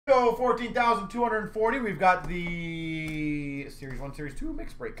So 14,240. We've got the Series 1, Series 2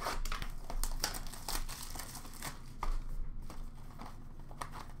 mixed break.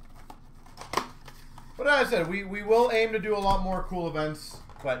 But as I said, we will aim to do a lot more cool events.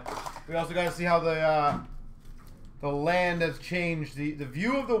 But we also got to see how the land has changed. The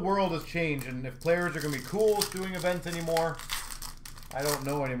view of the world has changed. And if players are going to be cool with doing events anymore, I don't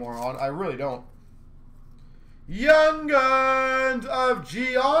know anymore. I really don't. Young Guns of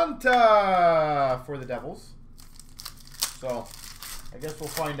Gianta for the Devils. So, I guess we'll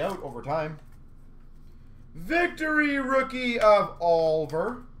find out over time. Victory Rookie of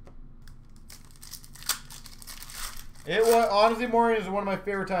Oliver. It was, honestly, morning is one of my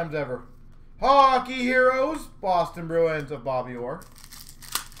favorite times ever. Hockey Heroes, Boston Bruins of Bobby Orr.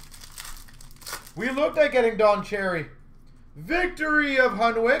 We looked at getting Don Cherry. Victory of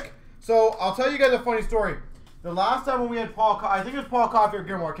Hunwick. So, I'll tell you guys a funny story. The last time when we had Paul, I think it was Paul Coffey or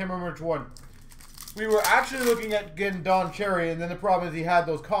Gilmore, I can't remember which one. We were actually looking at getting Don Cherry, and then the problem is he had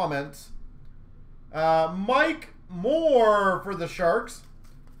those comments. Mike Moore for the Sharks.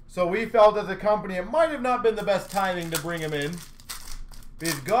 So we felt as a company it might have not been the best timing to bring him in.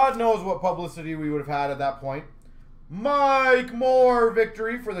 Because God knows what publicity we would have had at that point. Mike Moore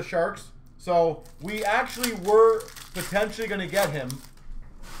victory for the Sharks. So we actually were potentially going to get him.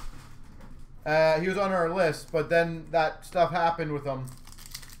 He was on our list, but then that stuff happened with him.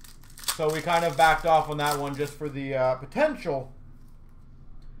 So we kind of backed off on that one just for the potential.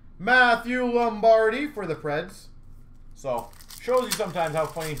 Matthew Lombardi for the Preds. So, shows you sometimes how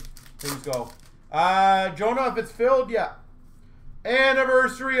funny things go. Jonah, if it's filled, yeah.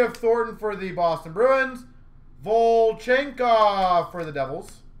 Anniversary of Thornton for the Boston Bruins. Volchenkov for the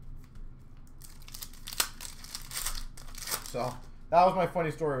Devils. So, that was my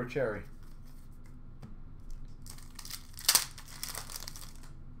funny story with Cherry.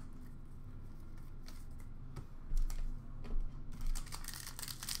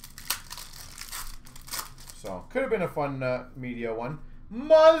 So, could have been a fun media one.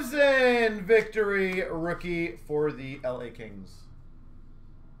 Muzzin victory rookie for the LA Kings.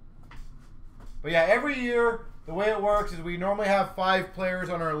 But yeah, every year, the way it works is we normally have 5 players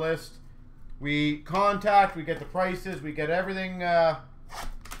on our list. We contact, we get the prices, we get everything. I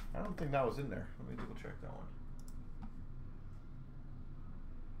don't think that was in there. Let me double check that one.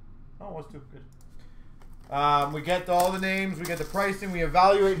 Oh, it was too good. We get all the names, we get the pricing, we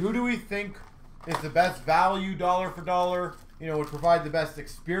evaluate who do we think is the best value dollar for dollar, you know, would provide the best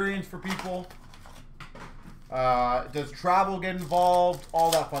experience for people. Does travel get involved? All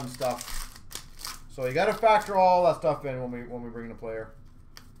that fun stuff. So you got to factor all that stuff in when we bring the player.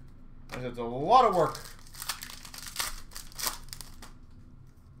 And it's a lot of work.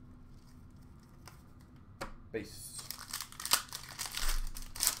 Base.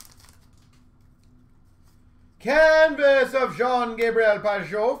 Canvas of Jean-Gabriel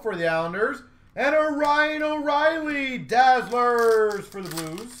Pageau for the Islanders. And a Ryan O'Reilly Dazzlers for the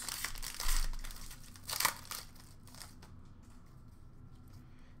Blues.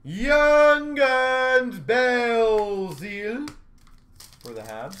 Young Guns Belzile for the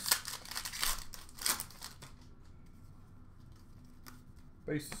Habs.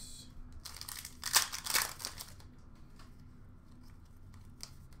 Base.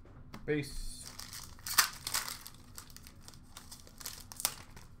 Base.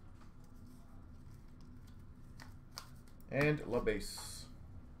 And La Base.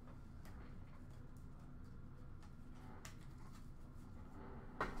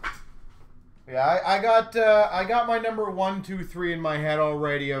 Yeah, I got my number 1, 2, 3 in my head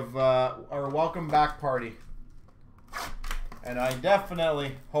already of our welcome back party, and I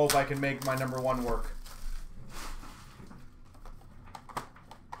definitely hope I can make my number 1 work.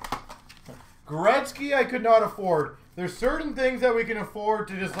 Gretzky, I could not afford. There's certain things that we can afford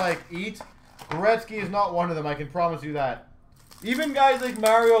to just like eat. Gretzky is not one of them, I can promise you that. Even guys like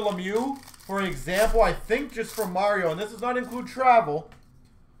Mario Lemieux, for example, I think just for Mario, and this does not include travel,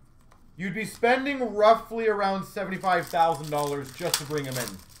 you'd be spending roughly around $75,000 just to bring him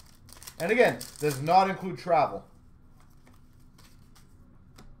in. And again, does not include travel.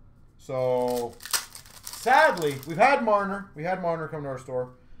 So, sadly, we've had Marner. We had Marner come to our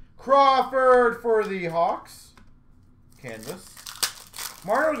store. Crawford for the Hawks. Canvas.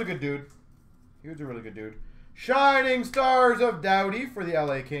 Marner was a good dude. He was a really good dude. Shining Stars of Doughty for the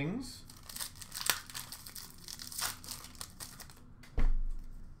LA Kings.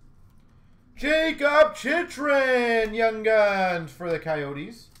 Jacob Chychrun, Young Guns for the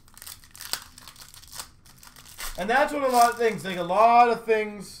Coyotes. And that's what a lot of things, like a lot of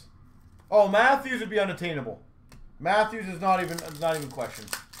things. Oh, Matthews would be unattainable. Matthews is not even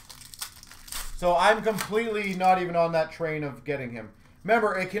questioned. So I'm completely not even on that train of getting him.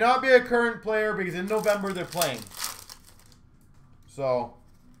 Remember, it cannot be a current player because in November they're playing. So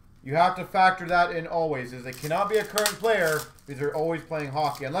you have to factor that in always. Is it cannot be a current player because they're always playing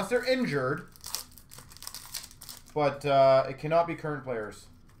hockey. Unless they're injured. But it cannot be current players.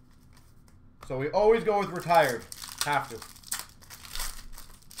 So we always go with retired. Have to.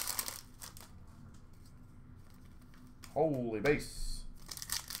 Holy base.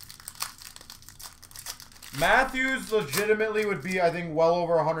 Matthews legitimately would be, I think, well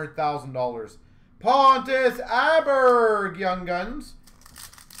over $100,000. Pontus Aberg, Young Guns.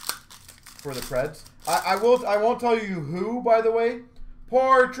 For the Preds. I won't tell you who, by the way.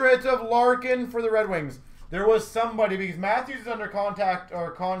 Portrait of Larkin for the Red Wings. There was somebody, because Matthews is under contract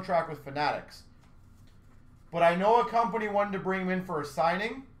with Fanatics. But I know a company wanted to bring him in for a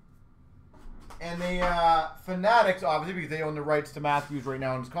signing. And they, Fanatics, obviously, because they own the rights to Matthews right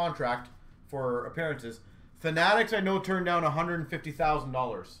now in his contract for appearances. Fanatics, I know, turned down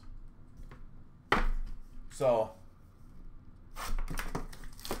 $150,000. So,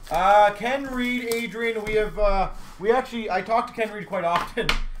 Ken Reed, Adrian, I talk to Ken Reed quite often.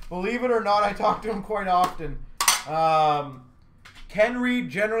 Believe it or not, I talk to him quite often. Ken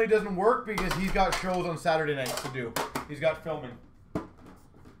Reed generally doesn't work because he's got shows on Saturday nights to do. He's got filming.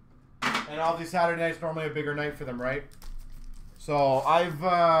 And obviously Saturday night's normally a bigger night for them, right? So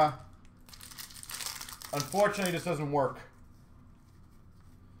I've, unfortunately, this doesn't work.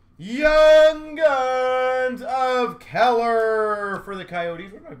 Young Guns of Keller for the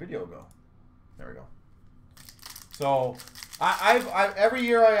Coyotes. Where'd my video go? There we go. So I've every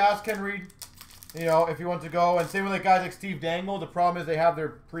year I ask Ken Reed, you know, if he wants to go, and same with like guys like Steve Dangle. The problem is they have their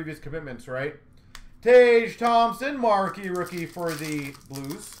previous commitments, right? Tage Thompson, marquee rookie for the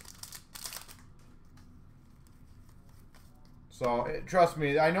Blues. So, trust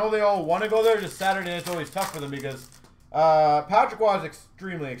me, I know they all want to go there. Just Saturday, it's always tough for them because Patrick Waugh is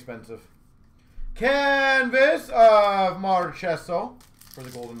extremely expensive. Canvas of Marchesso for the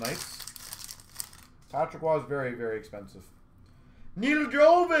Golden Knights. Patrick Waugh is very, very expensive.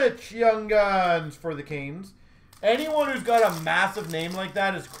 Nedeljkovic, Young Guns for the Canes. Anyone who's got a massive name like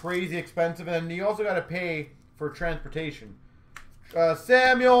that is crazy expensive, and you also got to pay for transportation.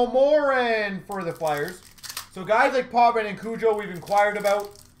 Samuel Morin for the Flyers. So guys like Potvin and Cujo we've inquired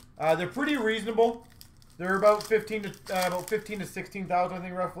about. They're pretty reasonable. They're about 15 to 16,000, I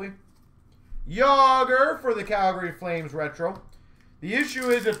think, roughly. Yager for the Calgary Flames Retro. The issue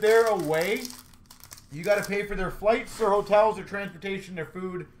is if they're away, you got to pay for their flights, their hotels, their transportation, their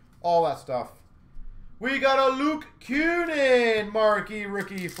food, all that stuff. We got a Luke Kunin marquee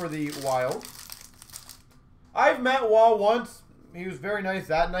rookie for the Wild. I've met Wall once. He was very nice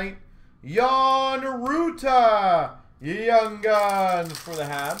that night. Jan Ruta, Young Guns for the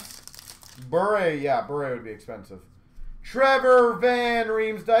Habs. Bure, yeah, Bure would be expensive. Trevor Van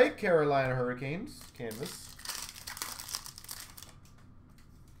Riemsdyk, Carolina Hurricanes, canvas.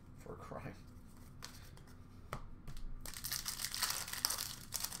 For crying.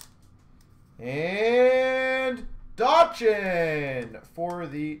 And Dotchin for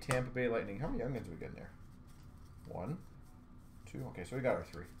the Tampa Bay Lightning. How many Young Guns are we getting there? 1, 2. Okay, so we got our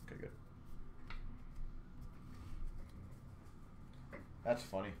 3. Okay, good. That's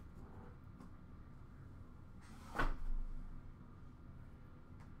funny.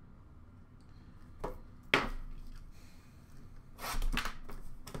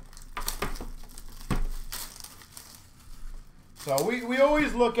 So we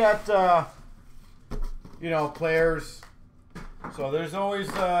always look at, you know, players. So there's always,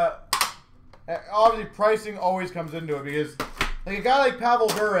 obviously pricing always comes into it because like a guy like Pavel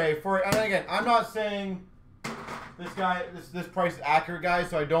Bure, and again, I'm not saying this guy, this price is accurate,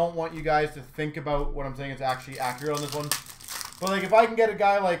 guys, so I don't want you guys to think about what I'm saying is actually accurate on this one. But like if I can get a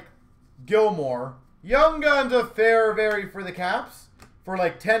guy like Gilmore, Young Guns of Fairbury for the Caps for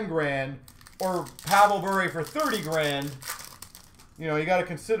like 10 grand, or Pavel Bure for 30 grand, you know, you got to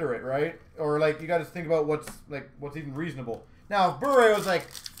consider it, right? Or like you got to think about what's even reasonable. Now, if Bure was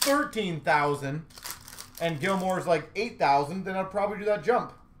like 13,000 and Gilmore's like 8,000, then I'd probably do that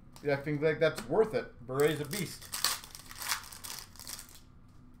jump. I think like that's worth it. Bure's a beast.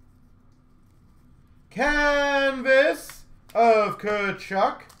 Canvas of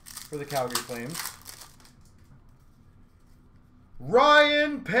Kachuk for the Calgary Flames.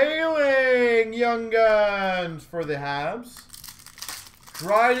 Ryan Paling, Young Guns for the Habs.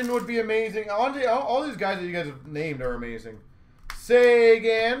 Dryden would be amazing. All these guys that you guys have named are amazing.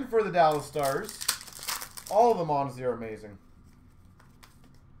 Sagan for the Dallas Stars. All of them, honestly, are amazing.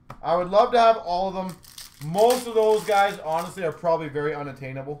 I would love to have all of them. Most of those guys, honestly, are probably very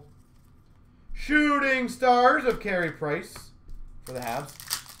unattainable. Shooting Stars of Carey Price for the Habs.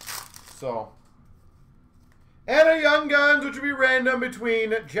 So. And a Young Guns, which will be random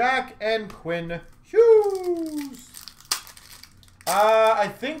between Jack and Quinn Hughes. I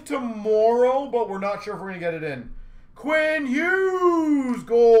think tomorrow, but we're not sure if we're going to get it in. Quinn Hughes,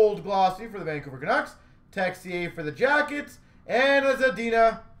 gold glossy for the Vancouver Canucks. Texier for the Jackets. And a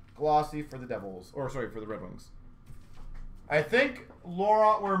Zadina glossy for the Devils. Or, sorry, for the Red Wings. I think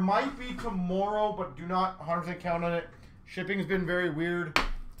Laurent, where it might be tomorrow, but do not 100% count on it. Shipping's been very weird.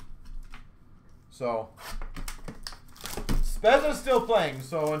 So, Spezza's still playing,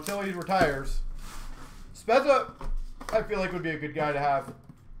 so until he retires. Spezza, I feel like would be a good guy to have.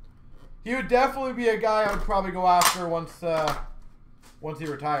 He would definitely be a guy I would probably go after once he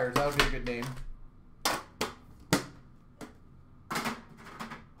retires. That would be a good name.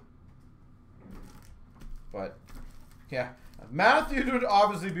 But, yeah. Matthews would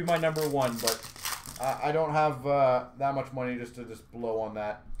obviously be my #1, but I don't have that much money just to blow on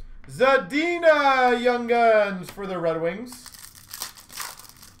that. Zadina Young Guns for the Red Wings.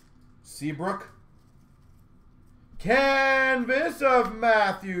 Seabrook. Canvas of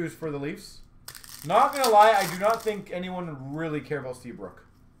Matthews for the Leafs. Not going to lie, I do not think anyone would really care about Seabrook.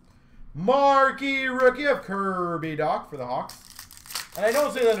 Marquee rookie of Kirby Doc for the Hawks. And I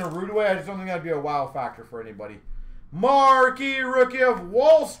don't say that in a rude way, I just don't think that would be a wow factor for anybody. Marquee rookie of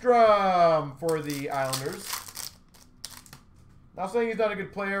Wallstrom for the Islanders. Not saying he's not a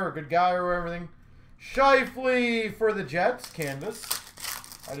good player or a good guy or everything. Shifley for the Jets, canvas.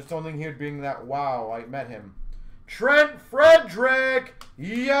 I just don't think he would be that wow. I met him. Trent Frederick,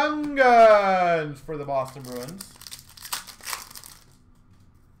 Young Guns for the Boston Bruins.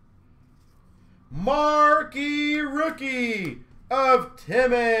 Marquee rookie of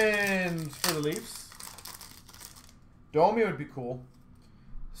Timmins for the Leafs. Domi would be cool.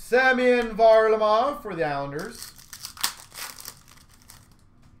 Semyon Varlamov for the Islanders.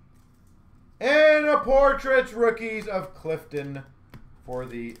 And a Portraits rookies of Clifton for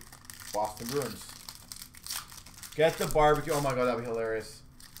the Boston Bruins. Get the barbecue. Oh my god, that would be hilarious.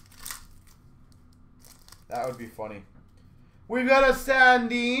 That would be funny. We've got a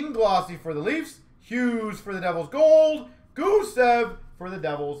Sandine glossy for the Leafs. Hughes for the Devils gold. Gusev for the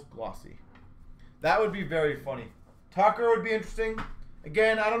Devils glossy. That would be very funny. Tucker would be interesting.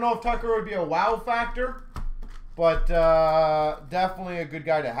 Again, I don't know if Tucker would be a wow factor, but definitely a good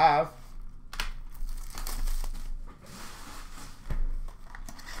guy to have.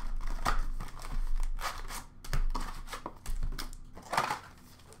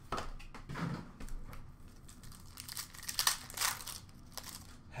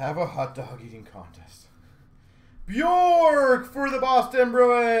 Have a hot dog eating contest. Bjork for the Boston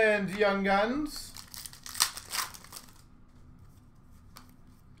Bruins, Young Guns.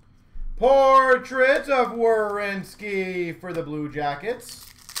 Portrait of Werenski for the Blue Jackets.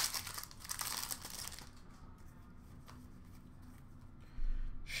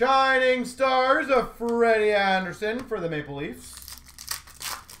 Shining Stars of Freddie Anderson for the Maple Leafs.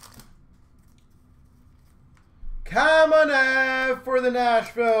 Kamenev for the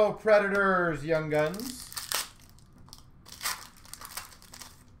Nashville Predators, Young Guns.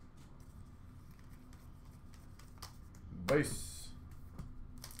 Base.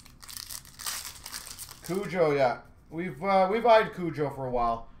 Cujo, yeah. We've eyed Cujo for a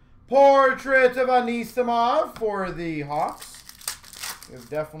while. Portrait of Anisimov for the Hawks. We've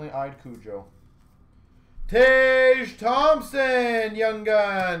definitely eyed Cujo. Tage Thompson, Young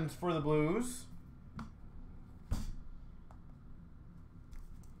Guns for the Blues.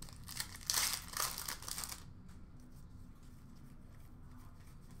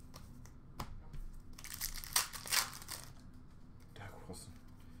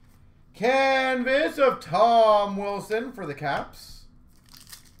 Canvas of Tom Wilson for the Caps.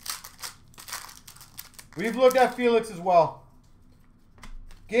 We've looked at Felix as well.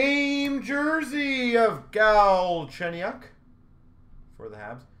 Game jersey of Galchenyuk for the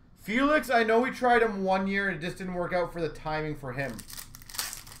Habs. Felix, I know we tried him 1 year and it just didn't work out for the timing for him.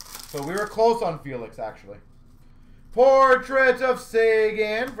 So we were close on Felix, actually. Portrait of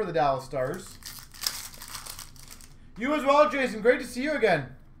Sagan for the Dallas Stars. You as well, Jason. Great to see you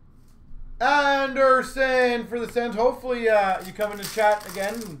again. Anderson for the Sens. Hopefully you come in to chat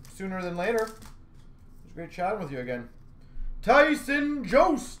again sooner than later. It was great chatting with you again. Tyson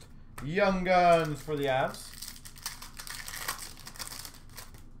Jost, Young Guns for the Avs.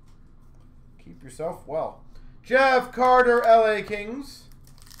 Keep yourself well. Jeff Carter, LA Kings.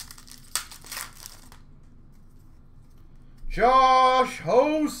 Josh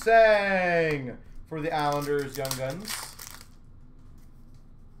Hosang for the Islanders, Young Guns.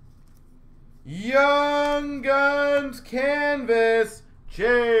 Young Guns Canvas,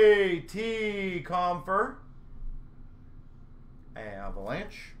 JT Comfer.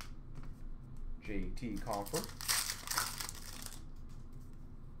 Avalanche, JT Comfer.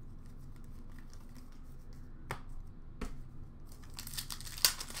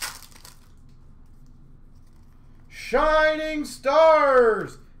 Shining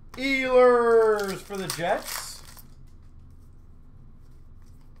Stars, Ehlers for the Jets.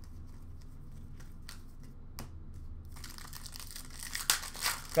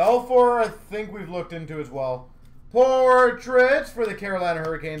 Belfour, I think we've looked into as well. Portraits for the Carolina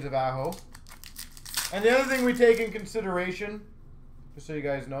Hurricanes of Aho. And the other thing we take in consideration, just so you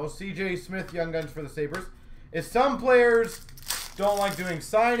guys know, CJ Smith, Young Guns for the Sabres, is some players don't like doing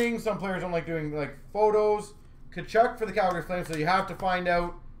signings, some players don't like doing like photos. Tkachuk for the Calgary Flames, so you have to find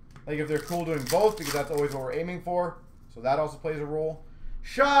out like if they're cool doing both, because that's always what we're aiming for. So that also plays a role.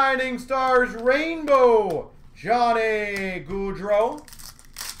 Shining Stars Rainbow, Johnny Gaudreau.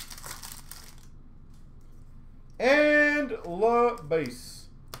 And Le Base.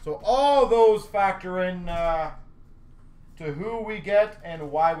 So all those factor in to who we get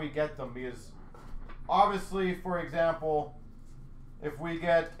and why we get them. Because obviously, for example, if we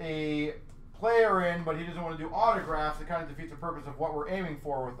get a player in, but he doesn't want to do autographs, it kind of defeats the purpose of what we're aiming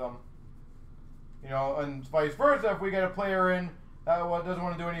for with them. You know, and vice versa, if we get a player in that doesn't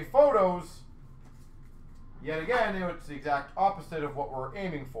want to do any photos, yet again, it's the exact opposite of what we're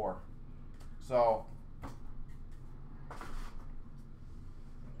aiming for. So,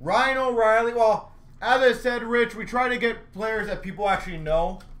 Ryan O'Reilly, well, as I said, Rich, we try to get players that people actually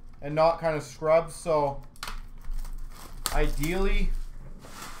know and not kind of scrubs, so ideally,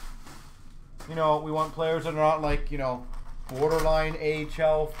 you know, we want players that are not like, you know, borderline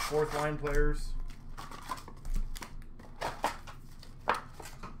AHL, fourth line players.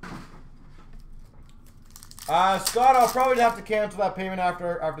 Scott, I'll probably have to cancel that payment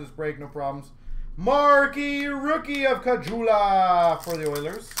after this break, no problems. Marquee Rookie of Kajula for the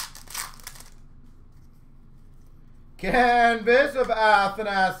Oilers. Canvas of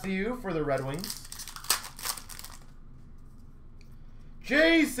Athanasiou for the Red Wings.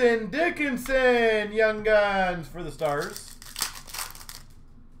 Jason Dickinson, Young Guns for the Stars.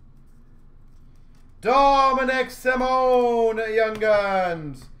 Dominic Simone, Young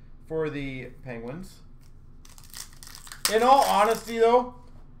Guns for the Penguins. In all honesty, though,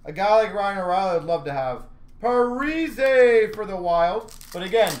 a guy like Ryan O'Reilly I'd love to have. Parise for the Wild. But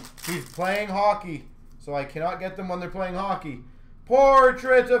again, he's playing hockey, so I cannot get them when they're playing hockey.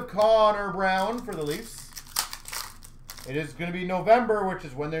 Portrait of Connor Brown for the Leafs. It is going to be November, which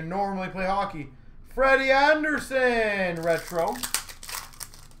is when they normally play hockey. Freddie Anderson, retro.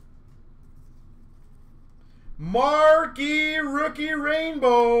 Marquee Rookie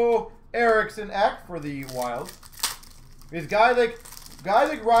Rainbow, Eriksson Ek for the Wild. These guys like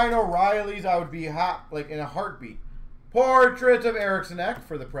Ryan O'Reilly's, I would be like in a heartbeat. Portrait of Eriksson Ek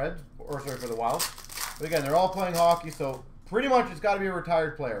for the Preds, or sorry, for the Wild. But again, they're all playing hockey, so pretty much it's got to be a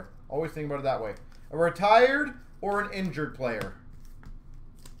retired player. Always think about it that way. A retired or an injured player.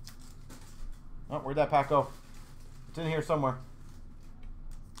 Oh, where'd that pack go? It's in here somewhere.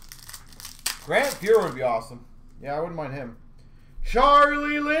 Grant Fuhr would be awesome. Yeah, I wouldn't mind him.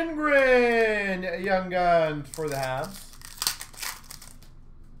 Charlie Lindgren, Young Guns for the Habs.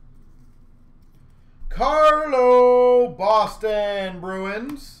 Carlo, Boston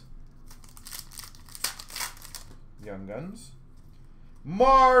Bruins, Young Guns.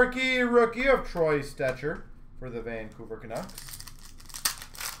 Marquee Rookie of Troy Stecher for the Vancouver Canucks.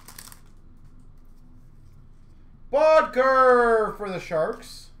 Bodker for the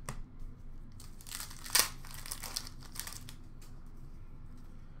Sharks.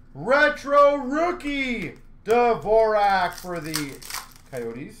 Retro Rookie Dvorak for the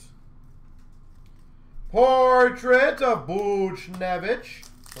Coyotes. Portrait of Buchnevich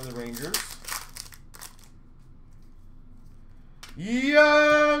for the Rangers.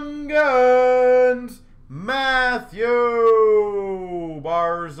 Young Guns Matthew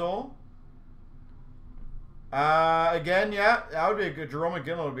Barzal. Again, yeah, that would be a good. Jerome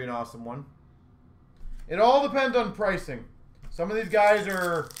McGinley would be an awesome one. It all depends on pricing. Some of these guys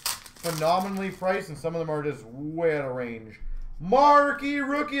are phenomenally priced, and some of them are just way out of range. Marquee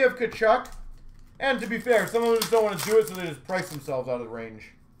Rookie of Tkachuk. And to be fair, some of them just don't want to do it, so they just price themselves out of the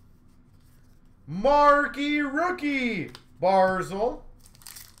range. Marquee Rookie Barzal.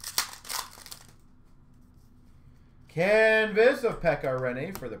 Canvas of Pekka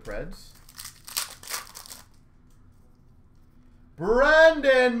Rinne for the Preds.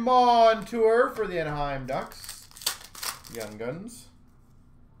 Brandon Montour for the Anaheim Ducks. Young Guns.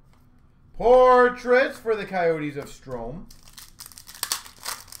 Portraits for the Coyotes of Strome.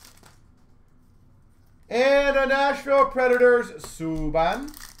 And a Nashville Predators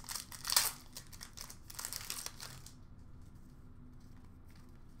Subban.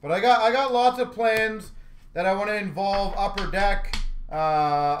 But I got lots of plans that I want to involve Upper Deck,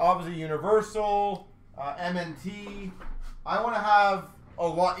 obviously Universal, MNT. I want to have a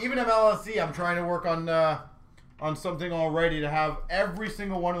lot, even MLSC. I'm trying to work on something already to have every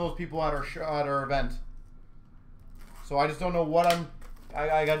single one of those people at our event. So I just don't know what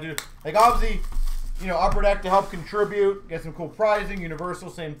I got to do. Like obviously, you know, Upper Deck to help contribute, get some cool prizing. Universal,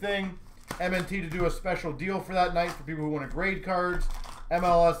 same thing. MNT to do a special deal for that night for people who want to grade cards.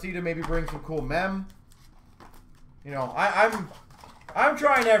 MLSC to maybe bring some cool mem. You know, I'm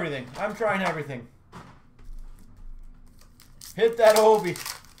trying everything. I'm trying everything. Hit that Obi.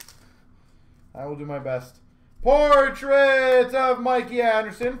 I will do my best. Portraits of Mikey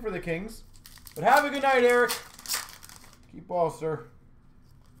Anderson for the Kings. But have a good night, Eric. Keep well, sir.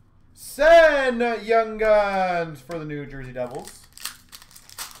 Sen Young Guns for the New Jersey Devils.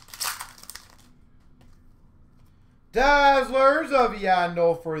 Dazzlers of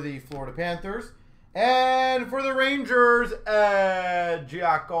Yandel for the Florida Panthers. And for the Rangers,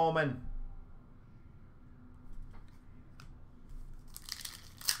 Jack Allman.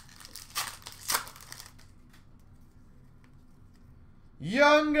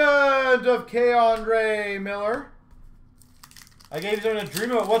 Young Guns of K. Miller. I gave you something to dream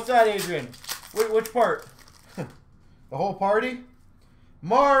about. What's that, Adrian? Which part? The whole party?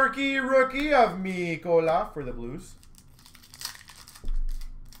 Marquee Rookie of Mikola for the Blues.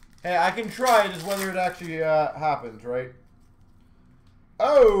 Hey, I can try just whether it actually happens, right?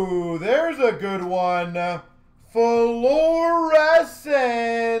 Oh, there's a good one.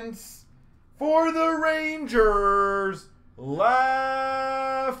 Fluorescence for the Rangers.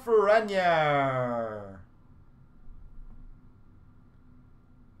 Lafreniere.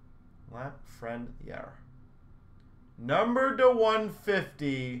 Lafreniere. Numbered to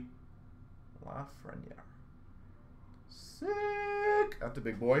 150. Lafreniere. Sick. That's a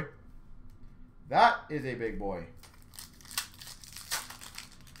big boy. That is a big boy.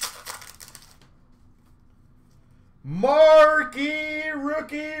 Marquee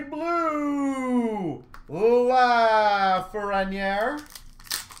Rookie Blue. Lafreniere.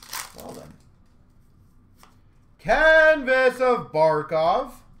 Well done. Canvas of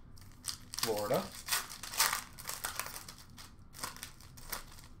Barkov. Florida.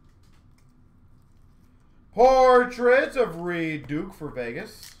 Portraits of Reed Duke for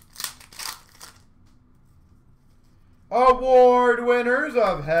Vegas. Award winners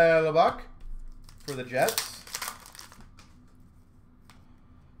of Hellebuck for the Jets.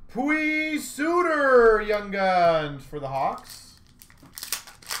 Pui Suter Young Guns for the Hawks.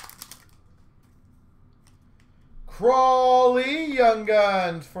 Crawley Young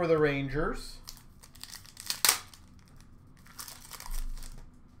Guns for the Rangers.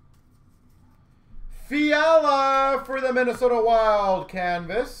 Fiala for the Minnesota Wild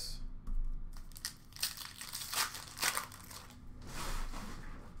canvas.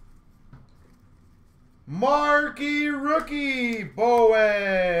 Marquee Rookie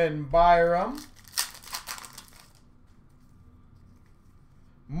Bowen Byram.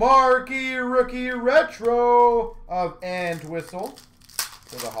 Marquee Rookie Retro of Entwistle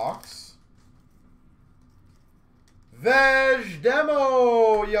for the Hawks. Veg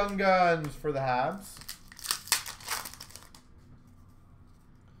Demo Young Guns for the Habs.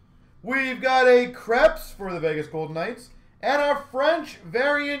 We've got a Krebs for the Vegas Golden Knights. And a French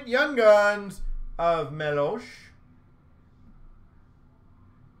variant Young Guns of Meloche.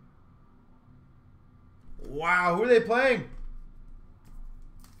 Wow, who are they playing?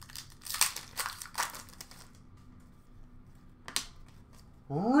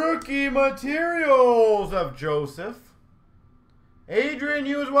 Rookie Materials of Joseph. Adrian,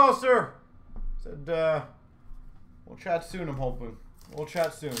 you as well, sir. Said, we'll chat soon, I'm hoping. We'll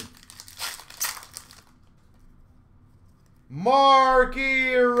chat soon.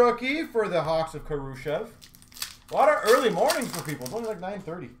 Marquee Rookie for the Hawks of Khrushchev. A lot of early mornings for people. It's only like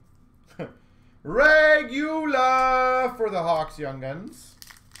 9:30. Regula for the Hawks Young Guns.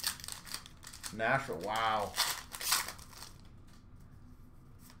 Nashville, wow.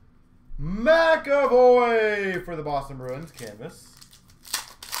 McAvoy for the Boston Bruins canvas.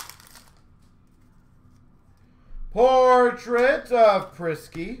 Portrait of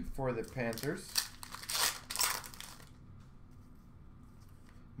Prisky for the Panthers.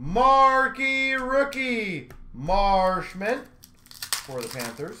 Marquee Rookie Marshman for the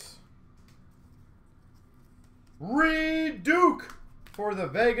Panthers. Reed Duke for the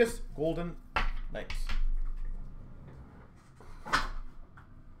Vegas Golden Knights.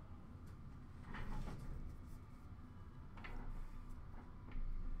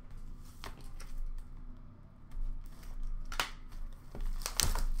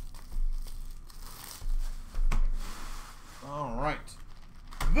 All right.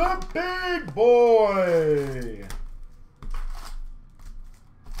 The big boy.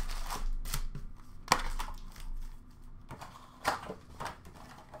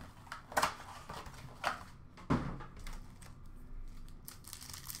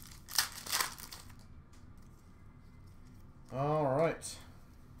 All right.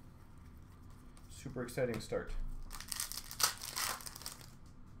 Super exciting start.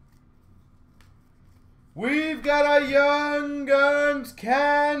 We've got a Young Guns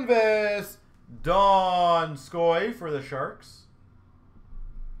canvas. Donskoy for the Sharks.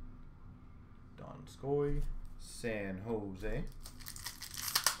 Donskoy, San Jose.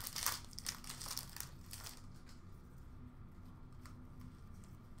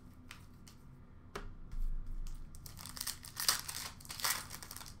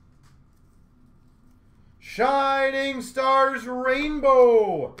 Shining Stars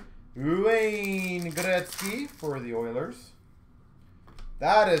Rainbow. Wayne Gretzky for the Oilers.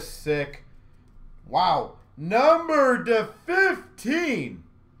 That is sick. Wow. Number to 15.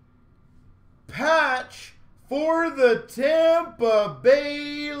 Patch for the Tampa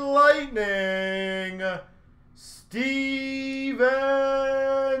Bay Lightning. Steven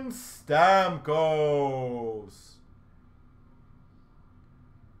Stamkos.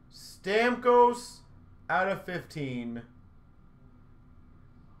 Stamkos out of 15.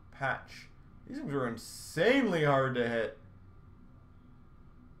 Patch. These things are insanely hard to hit.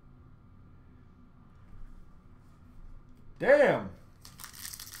 Damn.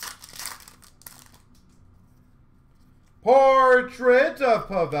 Portrait of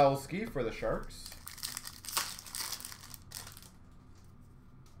Pavelski for the Sharks.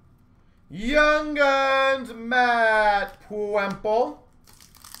 Young Guns Matt Puempel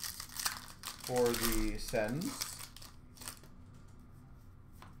for the Sens.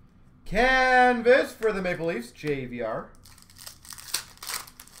 Canvas for the Maple Leafs, JVR.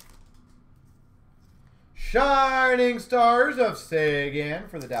 Shining Stars of Sagan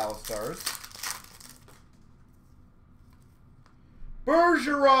for the Dallas Stars.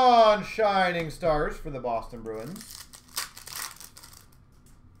 Bergeron Shining Stars for the Boston Bruins.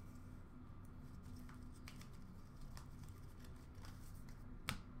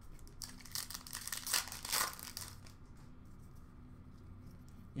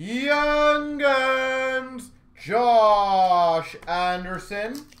 Young Guns, Josh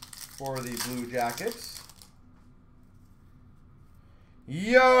Anderson for the Blue Jackets.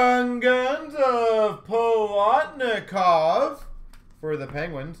 Young Guns of Plotnikov for the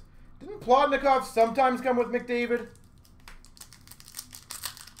Penguins. Didn't Plotnikov sometimes come with McDavid?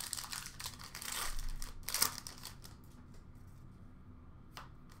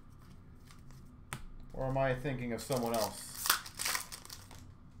 Or am I thinking of someone else?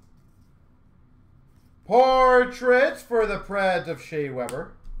 Portraits for the Preds of Shea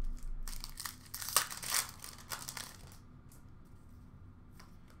Weber.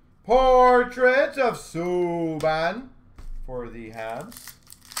 Portraits of Subban for the Habs.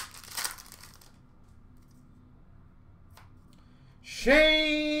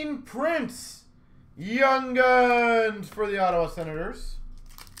 Shane Prince, Young Guns for the Ottawa Senators.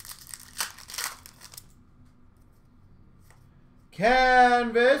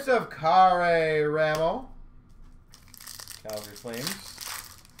 Canvas of Kare Ramo, Calgary Flames.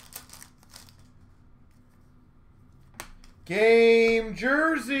 Game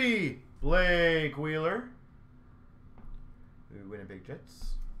jersey, Blake Wheeler, the Winnipeg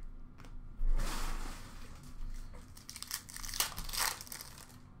Jets.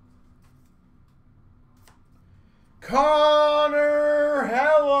 Connor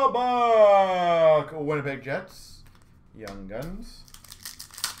Hellebuck, Winnipeg Jets. Young Guns.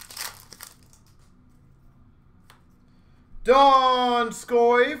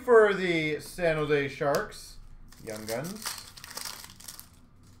 Donskoy for the San Jose Sharks. Young Guns.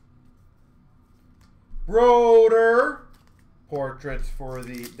 Broder. Portraits for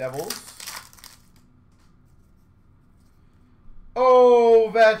the Devils.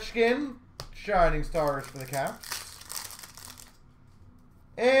 Ovechkin. Shining Stars for the Caps.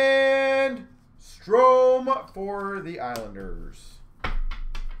 And Strome for the Islanders.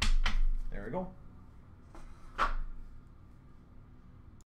 There we go.